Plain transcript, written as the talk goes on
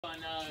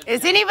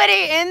Is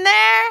anybody in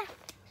there?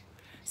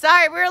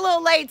 Sorry, we're a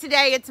little late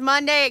today. It's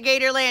Monday at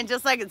Gatorland,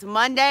 just like it's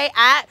Monday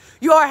at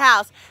your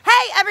house.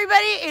 Hey,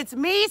 everybody, it's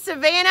me,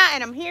 Savannah,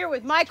 and I'm here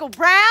with Michael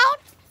Brown,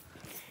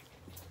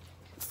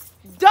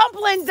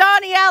 Dumpling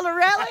Donnie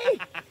Allarelli,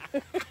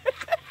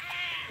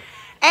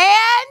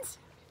 and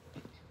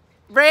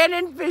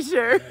Brandon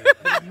Fisher.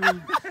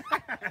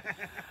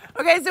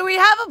 Okay, so we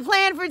have a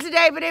plan for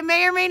today, but it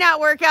may or may not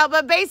work out.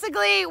 But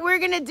basically, we're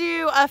going to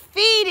do a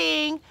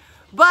feeding,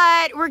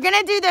 but we're going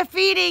to do the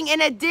feeding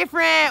in a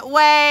different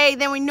way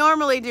than we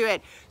normally do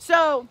it.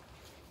 So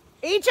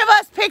each of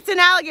us picked an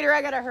alligator.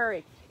 I got to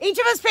hurry. Each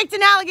of us picked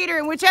an alligator,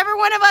 and whichever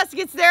one of us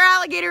gets their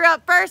alligator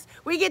up first,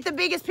 we get the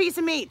biggest piece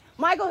of meat.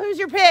 Michael, who's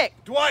your pick?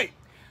 Dwight.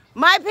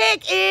 My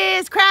pick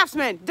is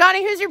Craftsman.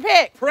 Donnie, who's your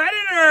pick?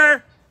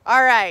 Predator.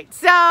 All right,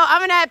 so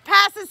I'm going to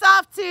pass this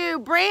off to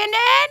Brandon,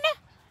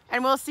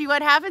 and we'll see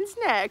what happens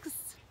next.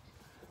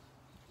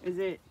 Is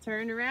it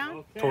turned around?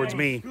 Okay. Towards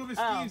me. Scuba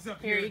Oh, Steve's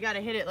up here, here. you got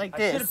to hit it like I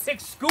should have this.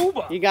 picked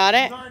Scuba. You got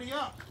it? He's already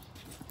up.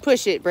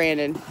 Push it,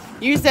 Brandon.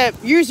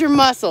 Use your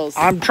muscles.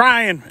 I'm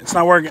trying. It's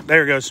not working.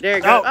 There it goes. There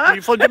it goes. Oh,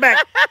 you flipped it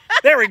back.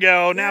 There we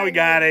go. Now we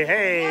got it.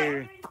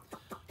 Hey.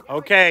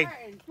 Okay.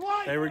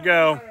 There we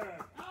go.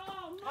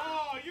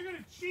 Oh, you're going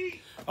to cheat.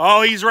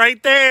 Oh, he's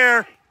right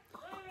there.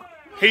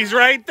 He's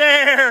right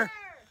there.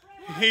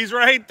 He's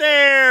right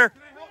there.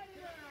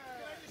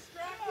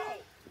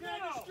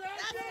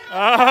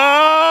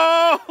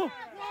 Oh.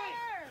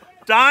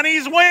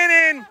 Donnie's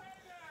winning.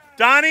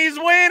 Donnie's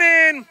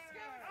winning.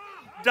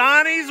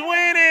 Donnie's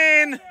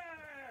winning.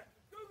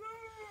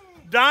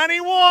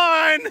 Donnie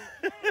won.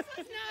 This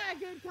was not a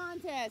good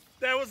contest.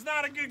 That was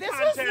not a good This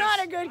contest. was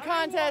not a good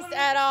contest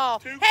at all.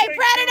 Too Hey, quick,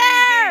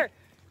 Predator! too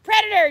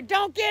Predator,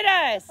 don't get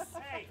us.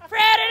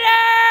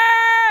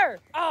 Predator!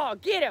 Oh,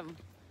 get him.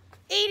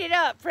 Eat it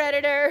up,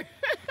 Predator.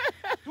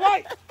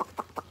 Dwight.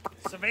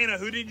 Savannah,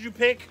 who did you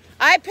pick?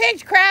 I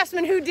picked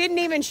Craftsman, who didn't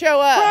even show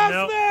up.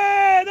 No.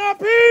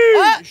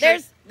 Oh,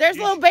 there's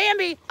little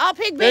Bambi. I'll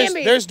pick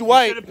Bambi. There's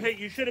Dwight.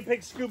 You should have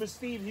picked Scuba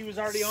Steve. He was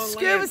already on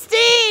Scuba land.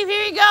 Steve,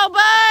 here you go,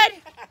 bud.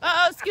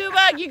 Uh-oh,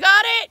 Scuba, you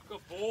got it? Good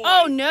boy.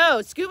 Oh,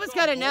 no, Scuba's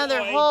got Good another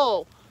boy.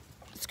 hole.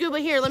 Scuba,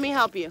 here, let me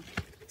help you.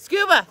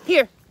 Scuba,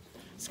 here.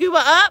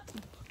 Scuba up.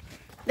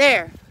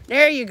 There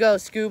you go,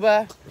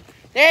 Scuba.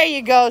 There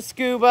you go,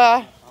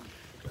 Scuba.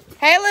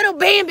 Hey, little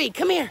Bambi,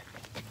 come here.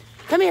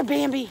 Come here,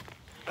 Bambi.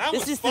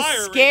 This is the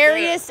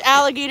scariest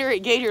alligator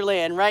at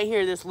Gatorland right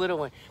here, this little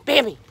one.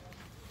 Bambi.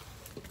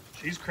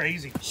 She's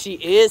crazy. She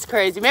is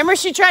crazy. Remember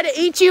she tried to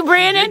eat you, She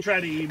Brandon? did try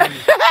to eat me.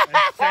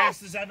 As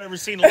fast as I've ever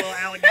seen a little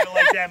alligator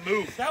like that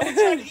move. That one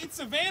tried to eat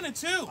Savannah,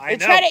 too. I They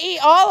know. try to eat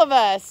all of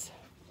us.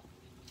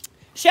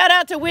 Shout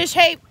out to Wish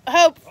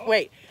Hope.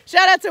 Wait.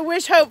 Shout out to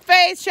Wish Hope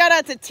Face. Shout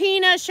out to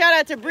Tina. Shout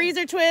out to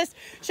Breezer Twist.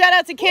 Shout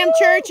out to Kim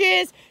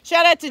Churches.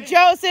 Shout out to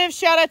Joseph.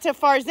 Shout out to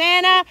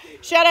Farzana.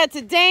 Shout out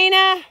to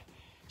Dana.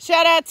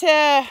 Shout out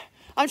to,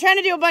 I'm trying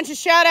to do a bunch of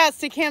shout outs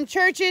to Kim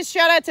Churches.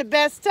 Shout out to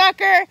Bess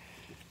Tucker.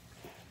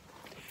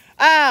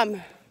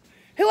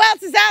 Who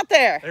else is out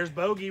there? There's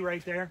Bogey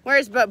right there.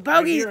 Where's Bogey's?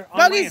 Right here, on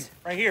Bogey's land.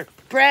 Right here.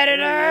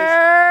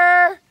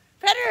 Predator.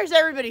 Predator's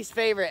everybody's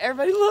favorite.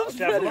 Everybody loves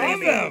Except for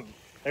Predator. Bambi.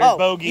 There's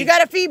Bogey. You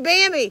gotta feed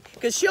Bambi,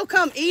 because she'll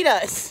come eat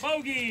us.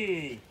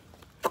 Bogey.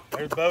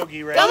 There's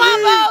Bogey right Come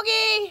here. on,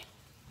 Bogey.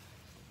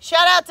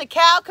 Shout out to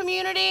Cow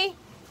Community.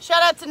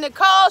 Shout out to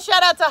Nicole.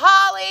 Shout out to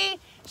Holly.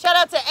 Shout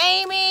out to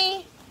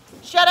Amy.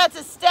 Shout out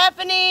to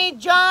Stephanie,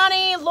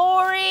 Johnny,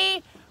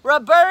 Lori,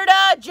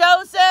 Roberta,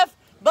 Joseph.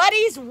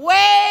 Buddy's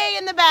way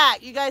in the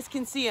back. You guys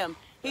can see him.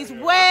 He's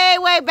way,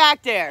 way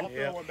back there.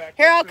 Yeah.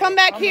 Here, I'll come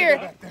back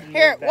here.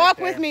 Here, walk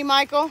with me,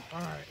 Michael.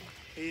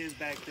 He is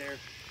back there.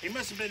 He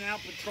must have been out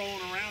patrolling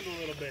around a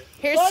little bit.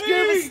 Here's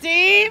Scuba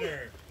Steve.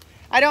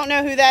 I don't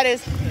know who that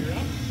is.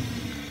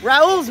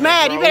 Raul's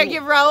mad. You better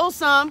give Raul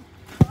some.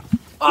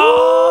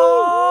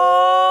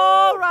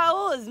 Oh,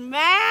 Raul is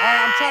mad. All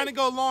right, I'm trying to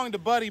go long to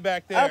Buddy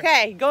back there.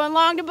 Okay, going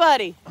long to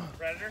Buddy.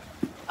 Predator.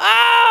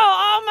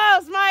 Oh,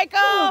 almost,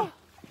 Michael.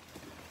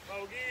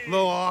 Bogey. A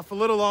little off, a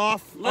little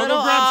off. I'll Little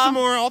go grab off. some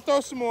more. I'll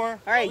throw some more.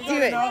 All right, do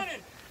it. Running.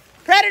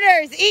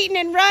 Predator's eating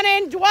and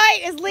running.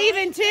 Dwight is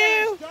leaving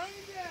too.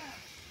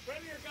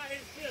 Predator got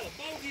his kill.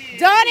 Bogey.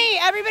 Donnie,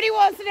 everybody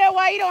wants to know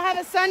why you don't have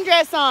a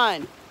sundress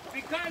on.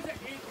 Because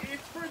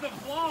it's for the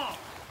vlog,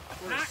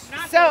 not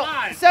the So,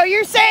 live. so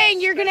you're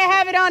saying you're gonna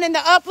have it on in the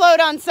upload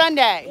on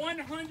Sunday?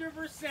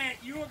 100%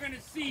 you are going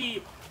to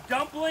see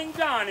Dumpling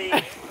Donnie in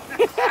a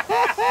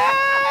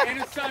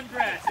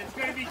sundress. It's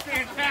going to be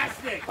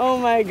fantastic. Oh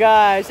my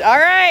gosh! All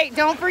right,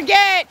 don't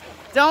forget.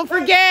 Don't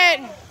forget.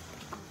 Is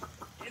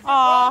it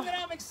Aw. wrong that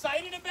I'm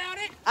excited about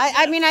it?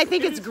 I mean, I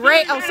think it's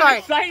great. Oh,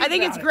 sorry. I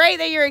think it's great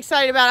that you're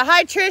excited about it.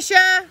 Hi,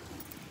 Trisha.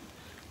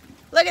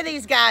 Look at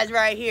these guys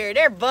right here.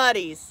 They're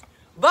buddies.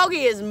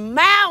 Bogey is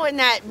mowing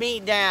that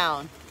meat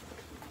down.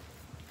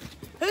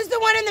 Who's the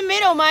one in the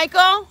middle, Michael?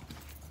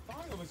 I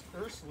thought it was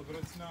Ursula, but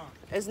it's not.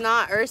 It's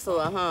not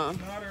Ursula, huh?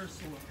 Not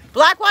Ursula.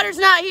 Blackwater's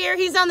not here.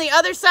 He's on the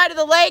other side of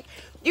the lake.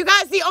 You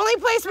guys, the only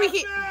place we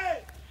can...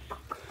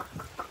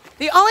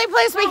 The only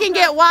place we can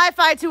get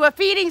Wi-Fi to a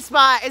feeding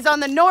spot is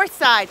on the north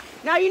side.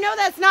 Now, you know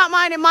that's not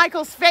mine and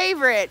Michael's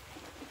favorite,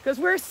 because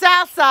we're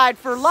south side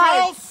for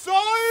life.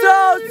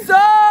 South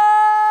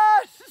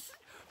side!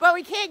 But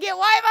we can't get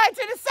Wi-Fi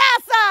to the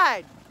south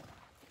side.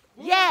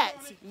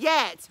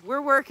 Yet.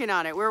 We're working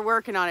on it. We're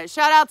working on it.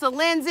 Shout out to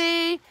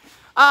Lindsay.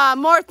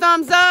 More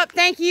thumbs up.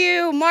 Thank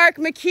you, Mark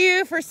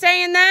McHugh, for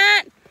saying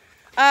that.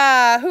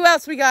 Who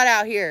else we got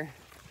out here?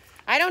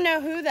 I don't know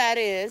who that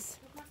is.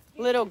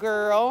 Little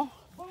girl.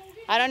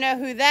 I don't know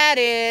who that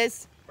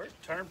is. Where's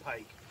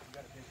Turnpike?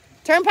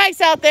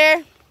 Turnpike's out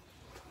there.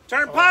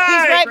 Turnpike!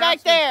 He's right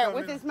back Craftsman's there coming.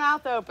 with his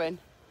mouth open.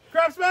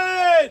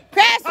 Craftsman!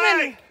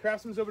 Craftsman!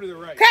 Craftsman's over to the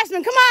right.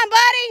 Craftsman, come on,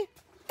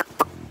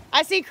 buddy.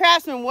 I see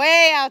Craftsman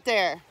way out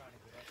there.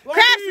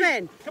 Blondie!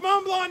 Craftsman! Come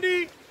on,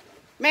 Blondie!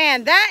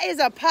 Man, that is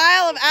a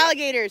pile of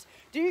alligators.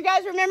 Do you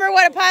guys remember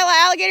what a pile of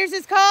alligators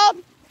is called?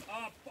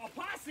 A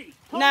posse.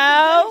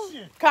 No.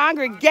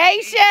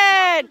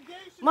 Congregation.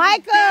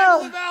 Michael.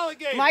 Of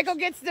alligators. Michael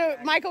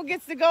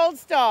gets the gold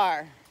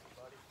star.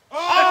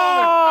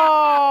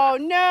 Oh! Oh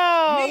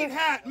no.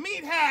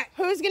 Meat hat!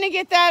 Who's gonna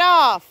get that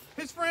off?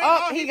 His friend.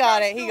 Oh, he he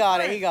got it. his He got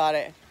it. friend. He got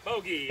it.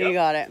 Bogey He up.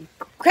 got it.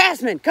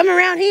 Craftsman, come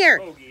around here.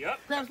 Bogey up.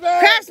 Craftsman!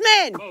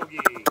 Craftsman. Bogey.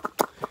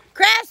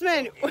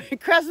 Craftsman.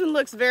 Craftsman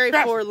looks very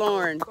Craftsman.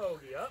 forlorn.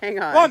 Bogey up. Hang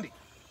on. Blondie.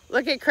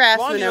 Look at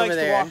Craftsman Blondie over likes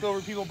there. to walk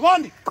over people.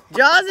 Blondie!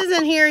 Jaws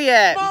isn't here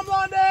yet. Come on,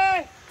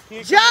 Blondie!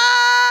 He Jaws!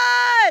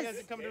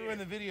 hasn't come to ruin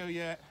the video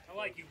yet. I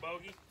like you,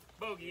 Bogey.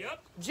 Bogey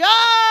up. Jaws!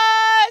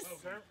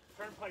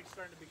 Turnpike's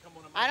starting to become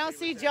one of my I don't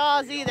see favorite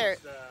Jaws videos. either.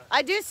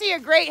 I do see a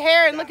great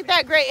heron. Look at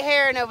that great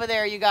heron over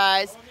there, you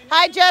guys.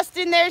 Hi,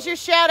 Justin. There's your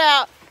shout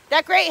out.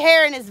 That great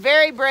heron is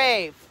very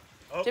brave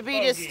to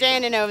be just Bogey.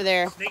 standing over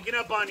there. Sneaking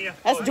up on you.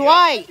 That's Bogey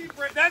Dwight.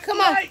 That's Come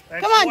on. Dwight.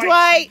 That's Come on,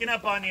 Dwight. Sneaking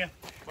up on you.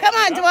 Come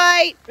on,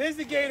 Dwight. There's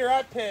the gator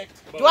I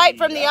picked. Dwight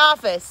from The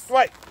Office.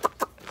 Dwight.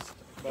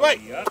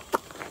 Bogey up.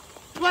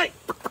 Dwight.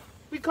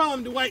 We call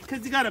him Dwight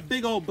because he got a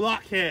big old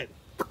blockhead.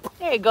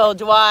 There you go,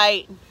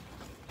 Dwight.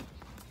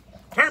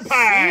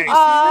 Turnpike!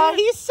 Oh,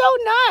 he's so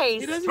He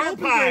nice. doesn't open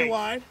Turnpike. very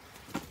wide.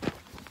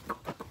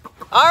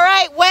 All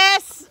right,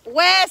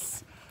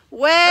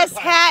 Wes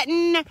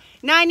Hatton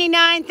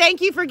 99.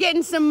 Thank you for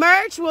getting some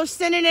merch. We're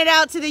sending it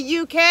out to the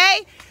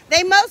UK.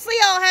 They mostly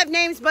all have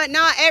names, but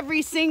not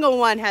every single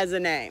one has a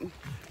name.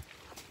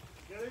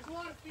 Yeah, there's a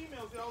lot of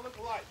females that all look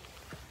alike.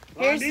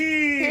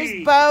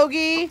 Here's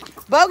Bogey.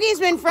 Bogey's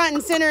been front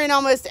and center in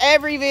almost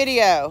every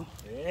video.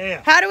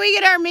 Yeah. How do we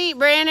get our meat,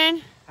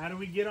 Brandon? How do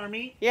we get our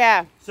meat?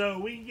 Yeah. So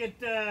we get,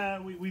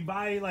 we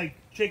buy like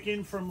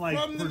chicken from like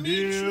From the Purdue.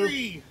 meat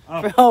tree.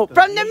 Oh,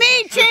 from the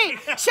meat tree.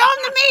 Show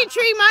him the meat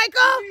tree,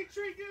 Michael. Meat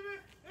tree, give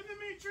it. And the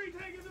meat tree,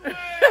 take it away.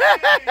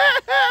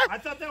 I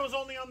thought that was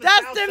only on the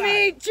That's south the side.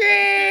 meat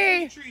tree.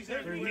 Meat trees There's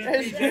everywhere.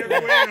 meat trees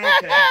everywhere.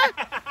 Okay.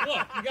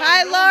 Look, you got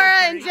Hi, a golden Laura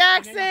tree, and then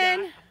Jackson.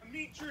 you A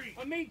meat tree.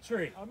 got A meat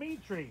tree. A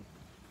meat tree.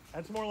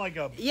 That's more like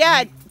a.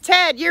 Yeah, meat.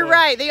 Ted, you're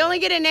right. They only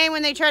get a name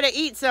when they try to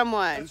eat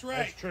someone. That's right.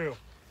 That's true.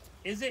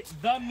 Is it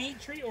the meat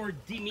tree or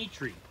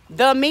Dimitri?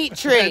 The meat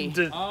tree.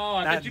 Oh,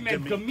 I thought you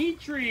meant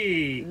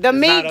Dimitri. The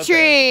meat not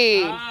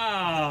tree. Oh,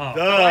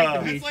 Duh. I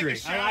like That's like Dimitri. a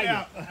shout I like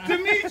out. it.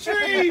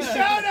 Dimitri,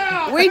 shout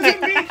out. We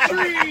did-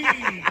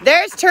 Dimitri.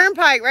 There's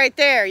Turnpike right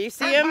there. You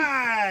see him?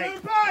 Turnpike.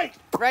 Turnpike.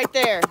 Right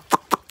there.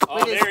 Oh,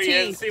 with his there he teeth.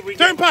 is. See if we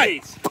can Turnpike.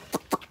 get his teeth.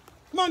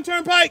 Come on,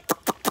 Turnpike.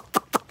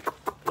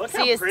 Look See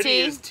how his pretty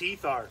teeth? his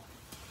teeth are.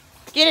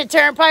 Get it,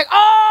 Turnpike.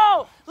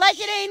 Oh, like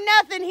it ain't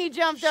nothing. He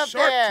jumped up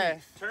Sharp there.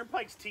 teeth.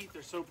 Turnpike's teeth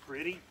are so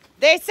pretty.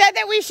 They said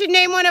that we should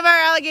name one of our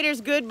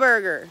alligators Good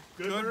Burger.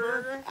 Good Good burger.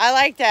 burger. I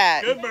like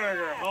that. Good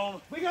burger.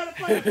 Home. We gotta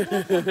play a close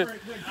one very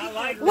quick. I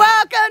like that.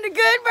 Welcome to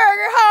Good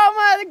Burger,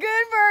 home of the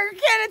Good Burger.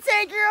 Can I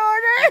take your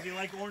order? Do you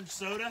like orange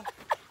soda?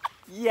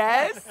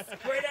 Yes.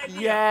 Great idea.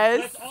 Yes.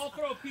 Let's all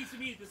throw a piece of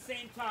meat at the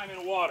same time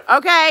in water.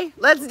 Okay,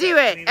 let's do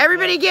it.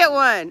 Everybody get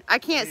one. I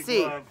can't Big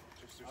see. glove.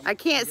 I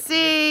can't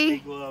see.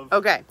 Big glove.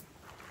 Okay.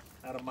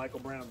 Out of Michael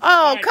Brown.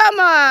 Oh, right. come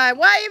on.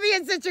 Why are you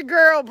being such a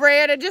girl,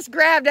 Brandon? Just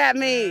grabbed at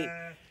me.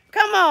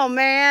 Come on,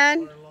 man.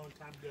 A long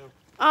time ago.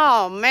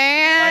 Oh, I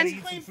man.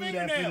 eat some food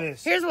after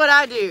this. Here's what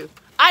I do.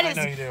 I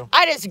know you do.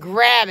 just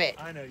grab it.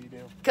 I know you do.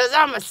 Because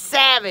I'm a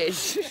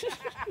savage.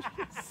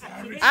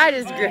 I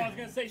just Oh, I grab. was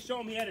gonna say,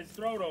 show him he had his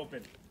throat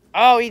open.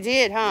 Oh, he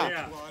did, huh?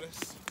 Yeah.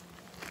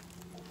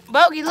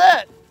 Bogey,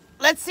 look.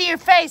 Let's see your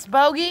face,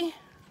 Bogey.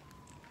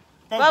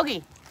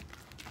 Bogey.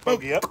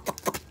 Bogey up.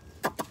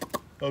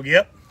 Bogey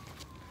up.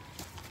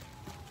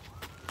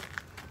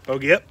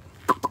 Bogey up.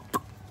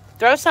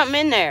 Throw something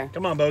in there.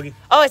 Come on, Bogey.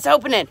 Oh, it's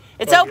opening.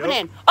 It's Bogey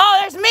opening. Oh,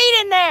 there's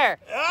meat in there.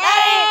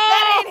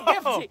 That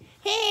ain't Oh! empty.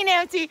 He ain't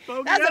empty.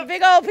 Bogey That's a up.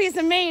 big old piece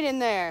of meat in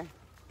there.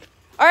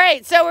 All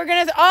right, so we're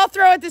going to all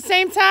throw at the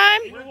same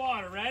time. In the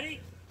water, ready?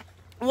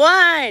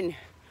 1,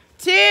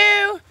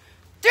 2,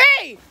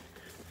 3.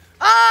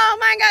 Oh,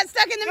 mine got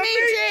stuck in the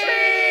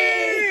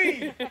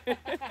meat tree.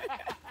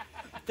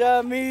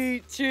 The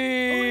meat Who is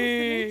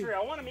tree. Dimitri?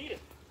 I want to meet him.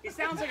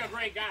 sounds like a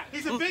great guy.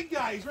 He's a big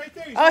guy. He's right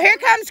there. He's Oh, here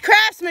comes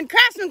Craftsman.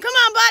 Craftsman, come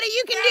on, buddy.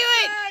 You can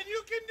do it. Man,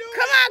 you can do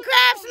Come it. on,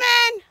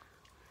 Craftsman.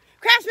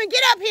 Craftsman,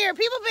 get up here.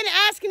 People have been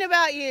asking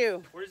about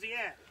you. Where's he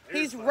at? There's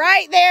He's Buddy.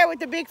 right there with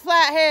the big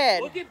flat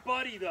head. Look at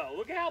Buddy, though.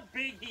 Look at how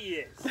big he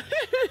is.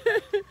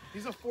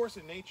 He's a force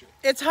in nature.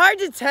 It's hard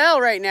to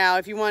tell right now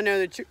if you want to know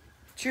the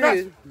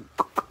truth.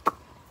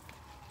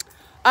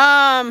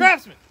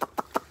 Craftsman.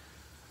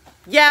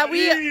 Yeah,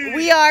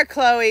 we are,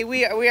 Chloe.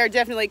 We are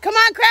definitely. Come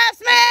on,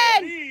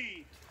 Craftsman.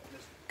 Buddy.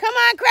 Come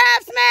on,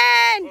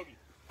 Craftsman.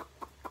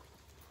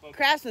 Bogey.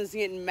 Craftsman's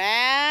getting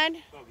mad.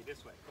 Bogey,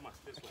 this way. Come on,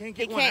 this way. Can't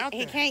He get one out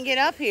he there. can't get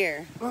up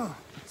here.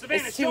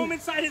 Savannah, It's show too- him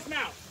inside his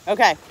mouth.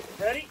 Okay.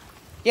 Ready?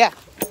 Yeah.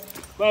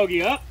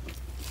 Bogey up.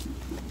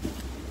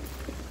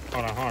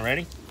 Hold on,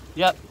 ready?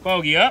 Yep.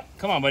 Bogey up.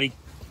 Come on, buddy.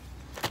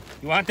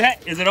 You want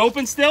that? Is it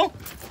open still?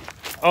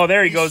 Oh,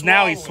 there he goes.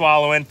 Now he's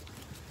swallowing.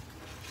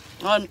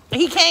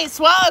 He can't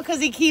swallow because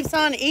he keeps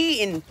on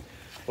eating.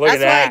 Look That's at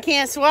that. why he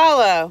can't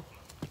swallow.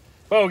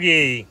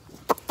 Bogey.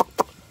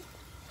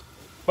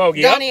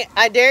 Bogey up. Donnie,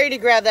 I dare you to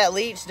grab that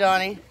leech,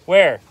 Donnie.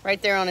 Where?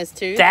 Right there on his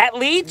tooth. That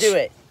leech? Do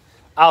it.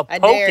 I'll I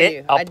poke dare it.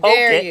 you. I'll I poke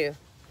dare it. you.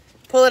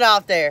 Pull it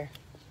off there.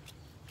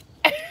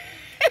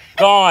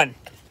 Gone.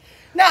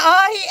 No,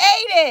 he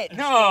ate it.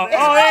 No. It's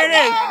Oh, right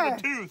there it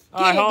is. there. Tooth.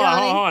 All right, Get it, hold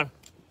Donnie. on.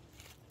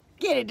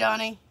 Get it,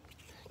 Donnie.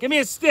 Give me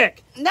a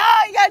stick. No,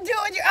 you gotta do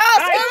it with your. Oh,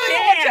 I Scuba!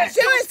 can't.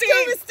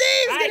 Scuba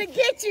Steve's gonna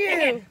get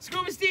you.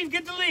 Scuba Steve,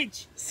 get the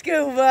leech.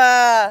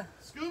 Scuba.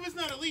 Scuba's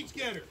not a leech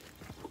getter.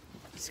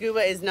 Scuba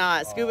is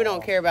not. Scuba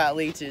don't care about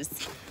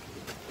leeches.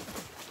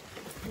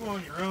 You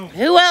on your own.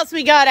 Who else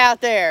we got out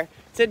there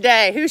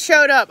today? Who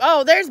showed up?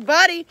 Oh, there's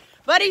Buddy.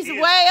 Buddy's He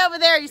is. way over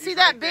there. You see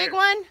that right big there.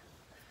 one?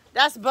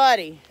 That's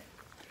Buddy.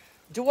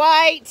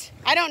 Dwight.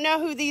 I don't know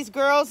who these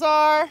girls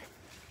are.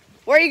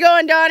 Where are you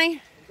going,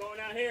 Donnie? I'm going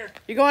out here.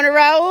 You going to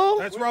Raul?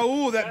 That's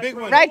Raul, that big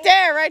one. Right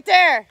there, right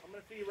there. I'm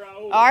going to feed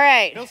Raul. All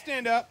right. He'll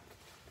stand up.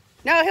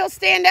 No, he'll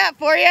stand up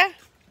for you.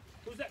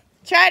 Who's that?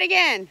 Try it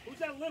again. Who's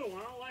that little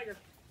one? I don't like her.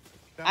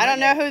 I don't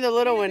know who the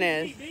little one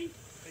is. There you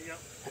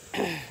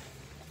go.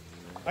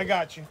 I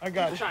got you. I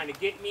got He's you. trying to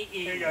get me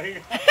in. Here you go. Here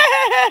you go.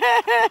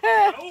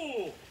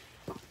 Raul.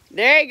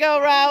 There you go,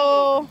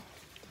 Raul.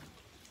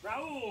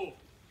 Raul.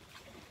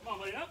 Come on,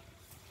 buddy, up.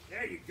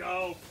 There you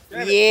go.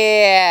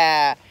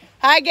 Yeah.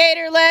 Hi,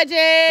 Gator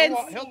Legends.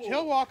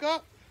 He'll walk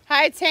up.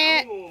 Hi,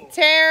 Tara.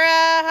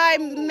 Hi,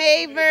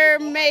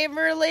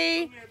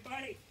 Maverly. Come here,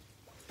 buddy.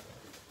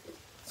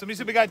 Somebody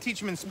said we got to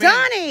teach him in Spanish.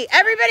 Donnie,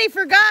 everybody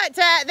forgot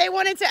they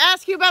wanted to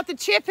ask you about the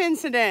chip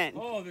incident.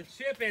 Oh, the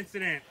chip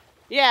incident.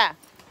 Yeah.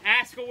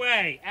 Ask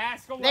away.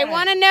 Ask away. They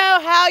want to know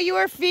how you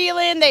were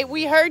feeling.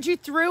 We heard you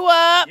threw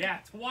up. Yeah,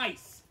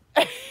 twice.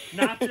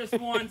 Not just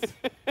once,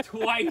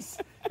 twice.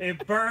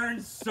 It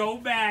burned so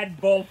bad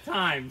both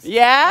times.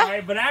 Yeah? All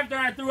right, but after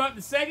I threw up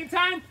the second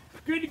time,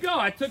 good to go.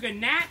 I took a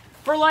nap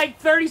for like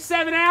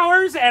 37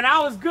 hours, and I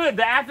was good.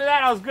 After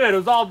that, I was good. It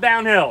was all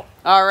downhill.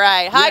 All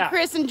right. Hi, Yeah.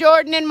 Chris and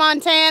Jordan in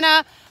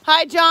Montana.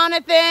 Hi,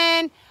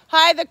 Jonathan.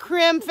 Hi, the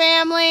Krim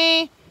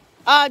family.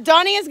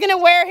 Donnie is going to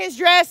wear his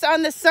dress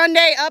on the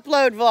Sunday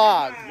upload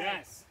vlog.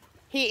 Yes.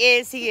 He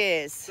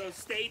is. So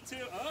stay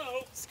tuned.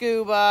 Oh.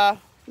 Scuba.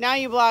 Now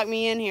you block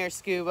me in here,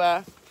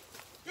 Scuba.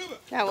 Scuba.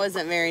 That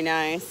wasn't very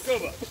nice.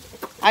 Scuba.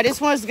 I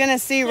just was gonna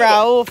see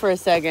Raul for a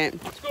second.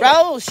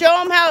 Raul,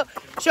 show him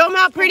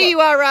how pretty you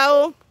are,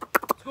 Raul.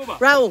 Scuba.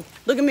 Raul,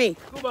 look at me.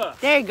 Scuba.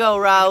 There you go,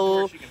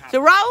 Raul.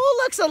 So Raul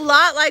looks a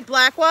lot like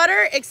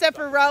Blackwater, except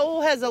for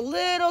Raul has a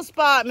little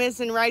spot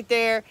missing right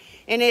there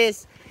in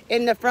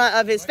the front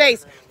of his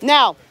face.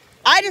 Now,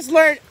 I just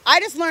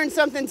learned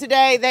something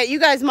today that you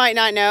guys might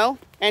not know,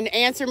 and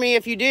answer me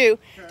if you do.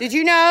 Did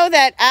you know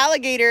that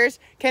alligators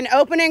can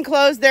open and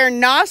close their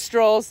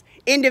nostrils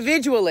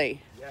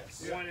individually?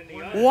 Yes. One and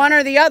the other. One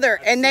or the other,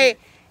 and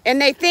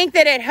they think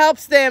that it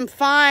helps them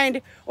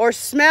find or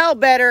smell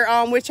better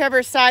on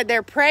whichever side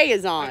their prey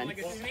is on. Like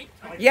a snake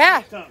tongue.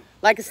 Yeah,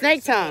 like a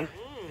snake tongue.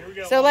 Here we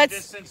go. So Long let's-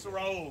 distance to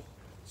Raul.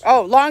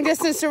 Oh, long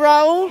distance to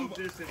Raul.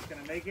 Distance,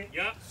 gonna make it.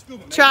 Yup.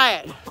 Scuba. Try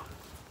it.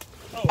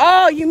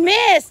 Oh, you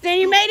missed. Then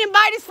you made him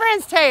bite his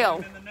friend's tail.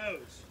 In the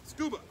nose.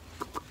 Scuba.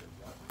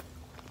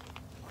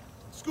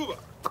 Scuba.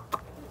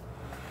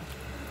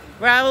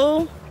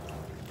 Raul.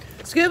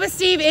 Scuba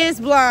Steve is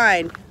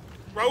blind.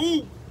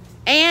 Raul.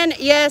 And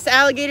yes,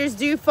 alligators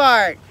do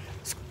fart.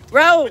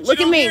 Raul, look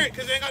at me.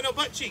 Because they ain't got no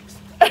butt cheeks.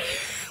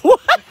 What?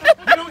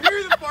 You don't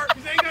hear the fart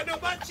because they ain't got no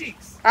butt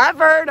cheeks. I've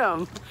heard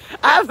him.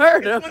 I've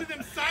heard It's him. one of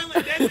them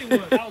silent dancing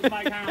ones. That was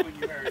Mike Harmon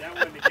you heard. That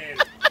wasn't the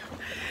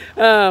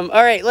Gator.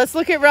 All right, let's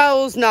look at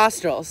Raul's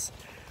nostrils.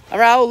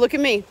 Raul, look at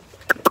me.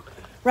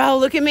 Raul,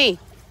 look at me.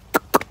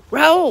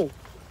 Raul.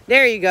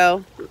 There you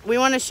go. We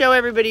want to show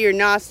everybody your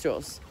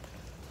nostrils.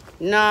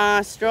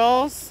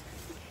 Nostrils.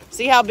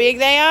 See how big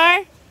they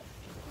are?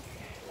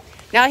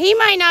 Now, he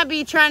might not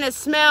be trying to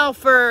smell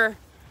for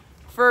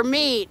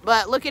meat,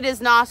 but look at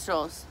his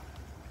nostrils.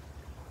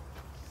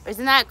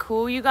 Isn't that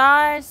cool, you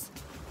guys?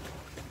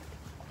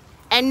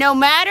 And no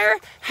matter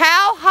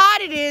how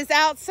hot it is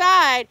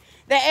outside,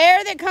 The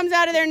air that comes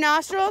out of their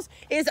nostrils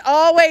is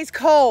always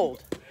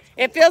cold.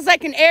 It feels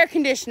like an air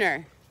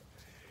conditioner.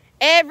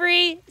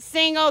 Every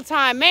single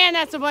time. Man,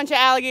 that's a bunch of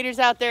alligators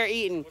out there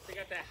eating. They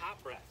got that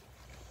hot breath.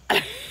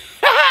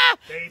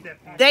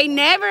 They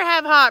never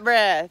have hot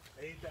breath.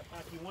 They ate that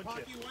Pocky One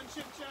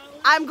Chip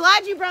challenge. I'm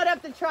glad you brought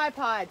up the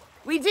tripod.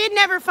 We did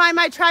never find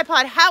my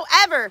tripod.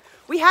 However,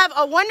 we have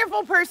a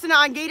wonderful person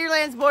on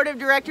Gatorland's board of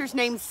directors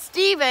named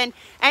Steven.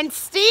 And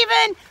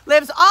Steven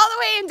lives all the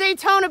way in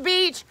Daytona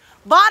Beach,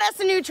 bought us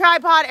a new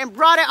tripod, and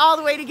brought it all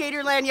the way to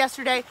Gatorland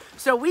yesterday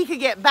so we could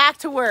get back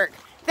to work.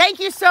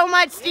 Thank you so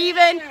much,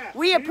 Steven. Yeah,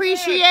 we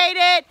appreciate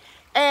it.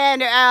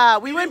 And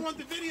we didn't want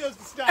the videos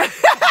to stop.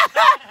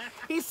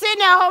 He's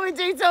sitting at home in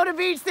Daytona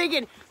Beach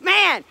thinking,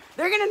 man,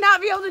 they're going to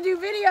not be able to do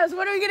videos.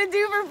 What are we going to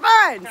do for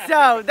fun?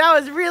 So that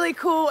was really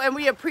cool, and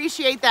we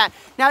appreciate that.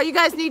 Now you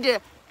guys need to,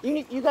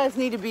 you guys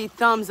need to be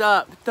thumbs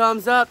up,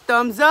 thumbs up,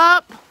 thumbs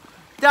up,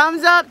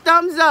 thumbs up,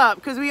 thumbs up,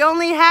 because we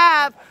only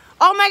have,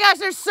 oh my gosh,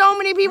 there's so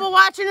many people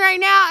watching right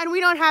now, and we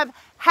don't have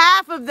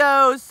half of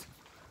those.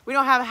 We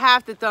don't have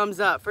half the thumbs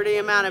up for the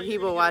amount of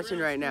people watching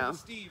right now.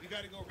 Steve, you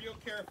gotta go real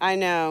careful. I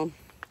know.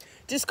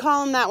 Just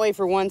call him that way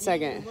for 1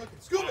 second.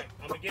 Scuba!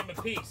 I'm gonna give him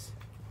a piece.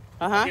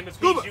 Uh-huh. Give him a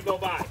Scuba. piece, you go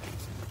by.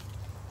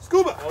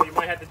 Scuba! Oh, you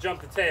might have to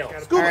jump the tail.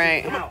 Scuba! All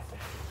right. Come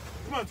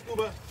on,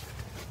 Scuba.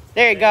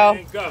 There you go.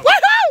 There you go.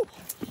 Woohoo!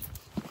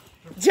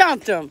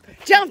 Jumped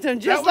him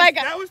just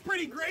that was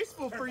pretty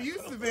graceful for you,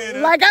 Savannah.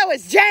 like I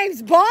was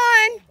James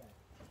Bond.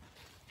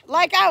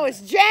 Like I was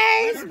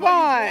James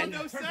Bond.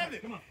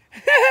 107.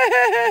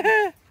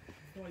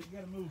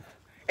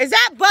 Is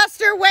that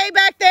Buster way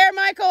back there,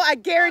 Michael? I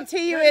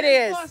guarantee you it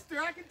is. Buster,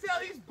 I can tell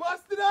he's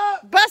busted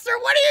up. Buster,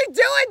 what are you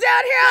doing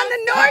down here on the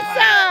north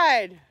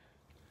side?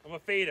 I'm gonna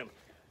feed him.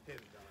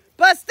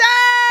 Buster!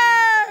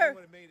 I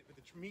would have made it, but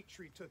the meat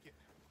tree took it.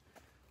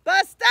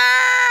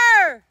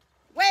 Buster!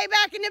 Way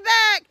back in the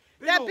back.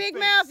 That old big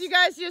face. mouth you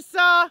guys just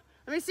saw.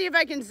 Let me see if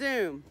I can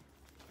zoom.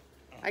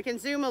 I can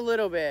zoom a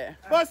little bit.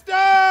 Buster!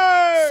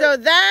 So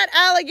that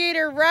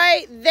alligator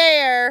right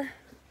there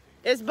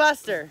is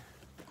Buster.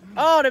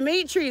 Oh, the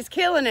meat tree's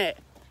killing it.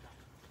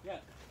 Yeah.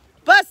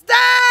 Buster!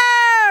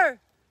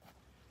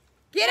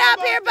 Get Come up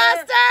on, here,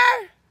 Buster!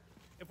 Buster!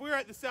 If we were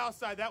at the south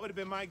side, that would have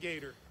been my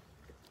gator.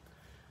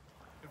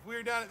 If we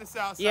were down at the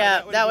south side,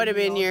 Yeah, that would have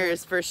been me all day.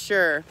 yours for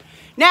sure.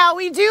 Now,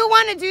 we do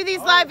want to do these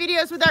live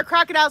videos with our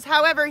crocodiles.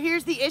 However,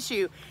 here's the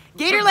issue.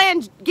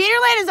 Gatorland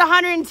is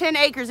 110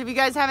 acres. If you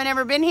guys haven't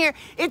ever been here,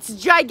 it's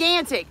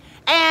gigantic.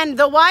 And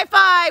the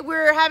Wi-Fi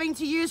we're having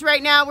to use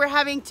right now, we're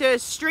having to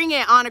string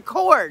it on a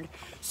cord.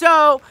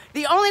 So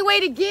the only way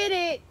to get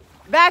it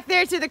back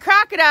there to the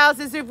crocodiles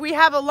is if we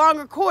have a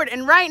longer cord.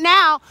 And right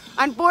now,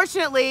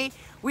 unfortunately,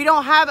 we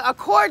don't have a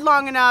cord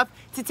long enough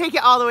to take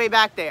it all the way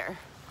back there.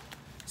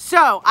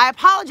 So I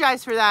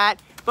apologize for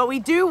that, but we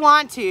do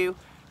want to.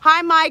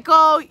 Hi,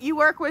 Michael. You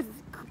work with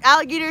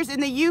alligators in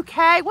the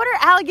UK. What are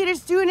alligators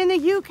doing in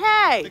the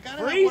UK?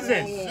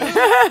 Freezing.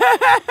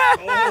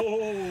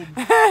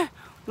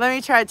 Let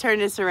me try to turn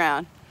this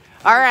around.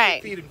 All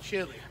right. Feed him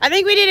chili. I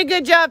think we did a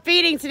good job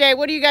feeding today.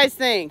 What do you guys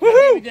think? I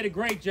think we did a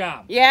great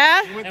job.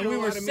 Yeah? And we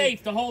were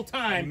safe the whole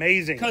time.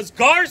 Amazing. Because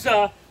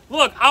Garza,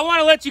 look, I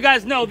want to let you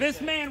guys know, this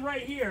man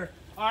right here,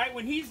 all right,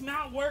 when he's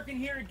not working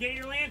here at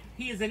Gatorland,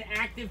 he is an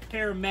active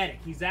paramedic.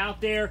 He's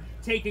out there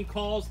taking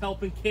calls,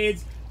 helping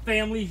kids,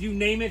 families, you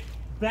name it.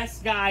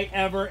 Best guy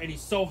ever, and he's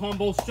so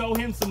humble. Show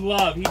him some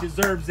love. He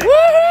deserves it.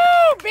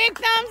 Woo! Big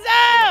thumbs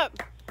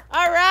up.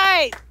 All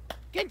right.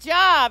 Good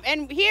job.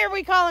 And here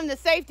we call him the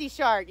safety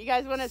shark. You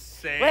guys want to...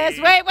 Let's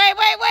wait.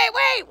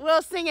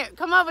 We'll sing it.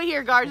 Come over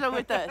here, Garza,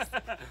 with us.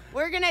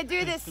 We're going to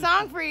do this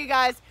song for you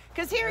guys.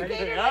 Because here at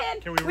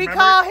Gatorland, Can we remember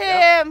call it?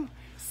 him...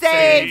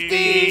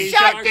 Safety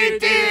shark, do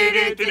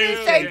do do do.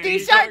 Safety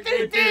shark,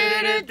 do do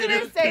do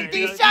do.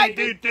 Safety shark,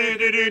 do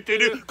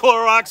do.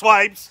 Clorox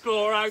wipes.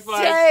 Clorox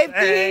wipes.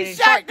 Safety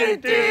shark, do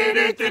do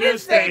do do.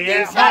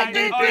 Safety shark,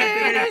 do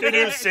do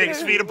do.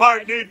 6 feet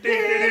apart.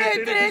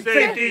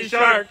 Safety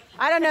shark.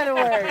 I don't know the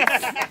words.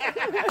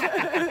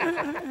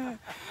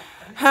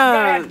 I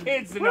had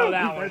kids to know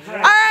that one. All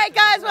right,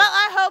 guys. Well,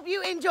 I hope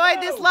you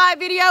enjoyed this live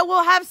video.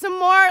 We'll have some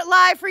more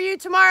live for you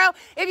tomorrow.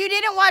 If you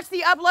didn't watch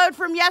the upload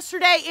from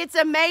yesterday, it's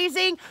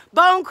amazing.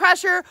 Bone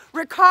Crusher,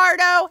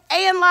 Ricardo,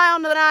 and Lyle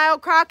the Nile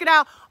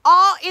Crocodile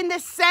all in the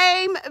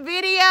same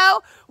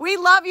video. We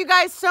love you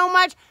guys so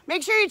much.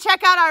 Make sure you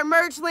check out our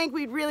merch link.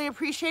 We'd really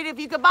appreciate it if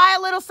you could buy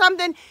a little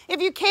something.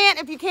 If you can't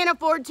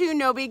afford to,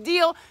 no big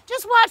deal.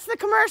 Just watch the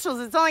commercials.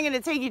 It's only going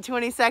to take you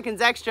 20 seconds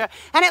extra.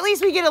 And at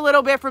least we get a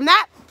little bit from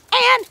that.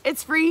 And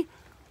it's free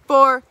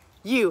for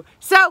you.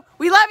 So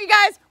we love you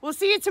guys. We'll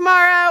see you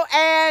tomorrow.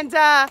 And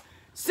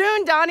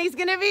soon Donnie's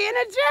going to be in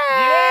a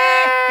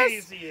dress.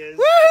 Yes, he is.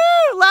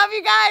 Woohoo! Love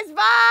you guys.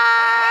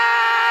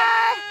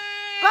 Bye.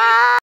 Bye.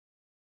 Bye.